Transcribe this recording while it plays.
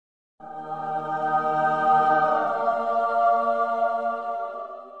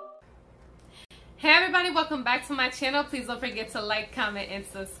welcome back to my channel. Please don't forget to like, comment, and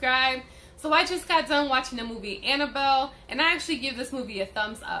subscribe. So I just got done watching the movie Annabelle, and I actually give this movie a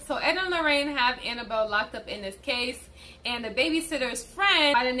thumbs up. So Ed and Lorraine have Annabelle locked up in this case, and the babysitter's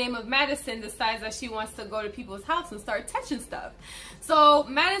friend by the name of Madison decides that she wants to go to people's house and start touching stuff. So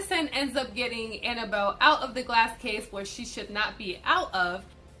Madison ends up getting Annabelle out of the glass case where she should not be out of,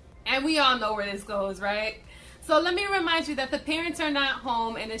 and we all know where this goes, right? So let me remind you that the parents are not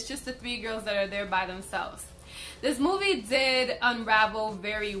home, and it's just the three girls that are there by themselves. This movie did unravel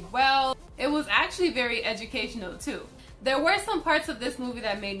very well. It was actually very educational too. There were some parts of this movie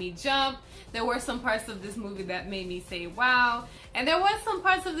that made me jump. There were some parts of this movie that made me say wow. And there was some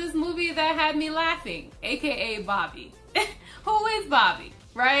parts of this movie that had me laughing, aka Bobby. Who is Bobby,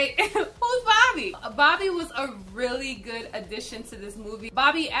 right? Who's Bobby? Bobby was a really good addition to this movie.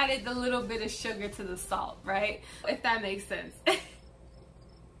 Bobby added a little bit of sugar to the salt, right? If that makes sense.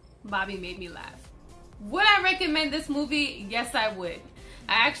 Bobby made me laugh. Would I recommend this movie? Yes, I would.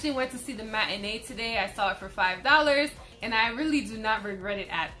 I actually went to see the matinee today. I saw it for $5, and I really do not regret it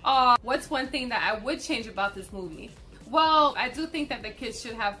at all. What's one thing that I would change about this movie? Well, I do think that the kids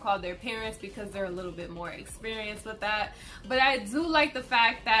should have called their parents because they're a little bit more experienced with that. But I do like the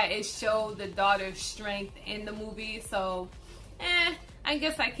fact that it showed the daughter's strength in the movie. So, I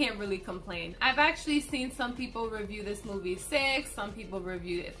guess I can't really complain. I've actually seen some people review this movie 6, some people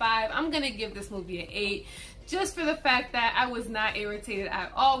reviewed it 5. I'm gonna give this movie an 8, just for the fact that I was not irritated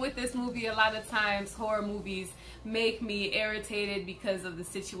at all with this movie. A lot of times horror movies make me irritated because of the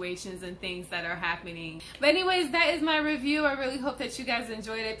situations and things that are happening. But anyways, that is my review. I really hope that you guys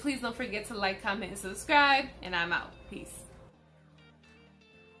enjoyed it. Please don't forget to like, comment, and subscribe, and I'm out. Peace.